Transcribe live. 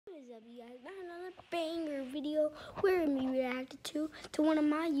up, you guys? Not another banger video where me reacted to one of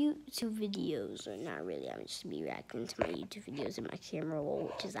my YouTube videos. Or not really, I'm just be reacting to my YouTube videos in my camera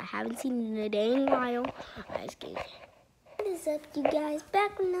roll, which is I haven't seen in a dang while. I just kidding. What is up, you guys?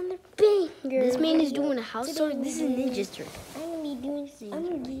 Back with another banger. This man is doing a house tour. This is Ninja Turtle. I'm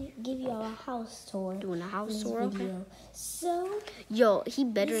gonna give you all a house tour. Doing a house tour, okay? So, yo, he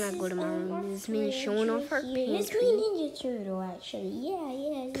better not go to my room. This man is showing off her pantry. This is Ninja Turtle, actually. Yeah.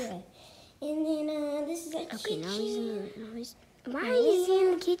 And then this is a kitchen. Now he's in why is he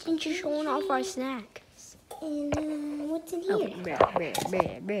in the kitchen just showing off our snacks? And what's in here?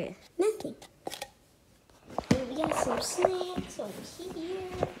 Okay, Nothing. And we got some snacks over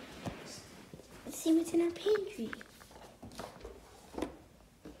here. Let's see what's in our pantry.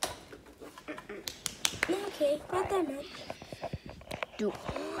 Okay, not that much. Dude,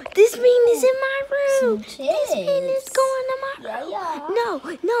 this man is in my room. This man is going to my room. Yeah.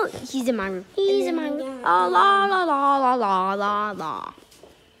 No, he's in my room. He's in my room. La la la.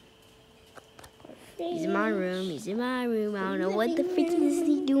 He's in my room. He's in my room. I don't know what the freak is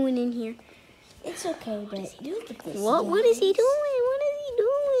he doing in here. It's okay, but what is he doing with this? What is he doing? What is he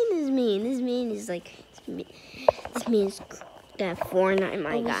doing? This man is like this man's that Fortnite,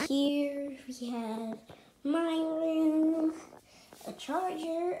 my guy. Here we have my room, a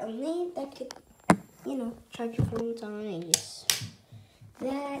charger, a lamp that could, charge your phones on, and just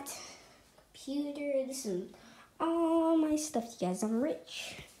that computer. This is all my stuff, you guys. I'm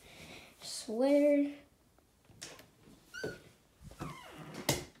rich. Sweater.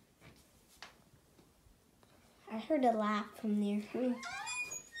 I heard a laugh from there.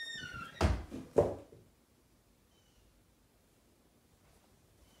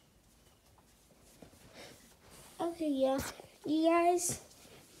 Okay, yeah. You guys,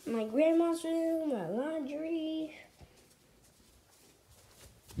 my grandma's room, my laundry.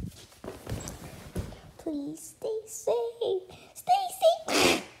 Please stay safe. Stay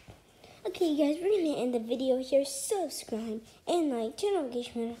safe. Okay, you guys, we're going to end the video here. Subscribe and like, turn on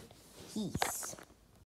notifications. Peace.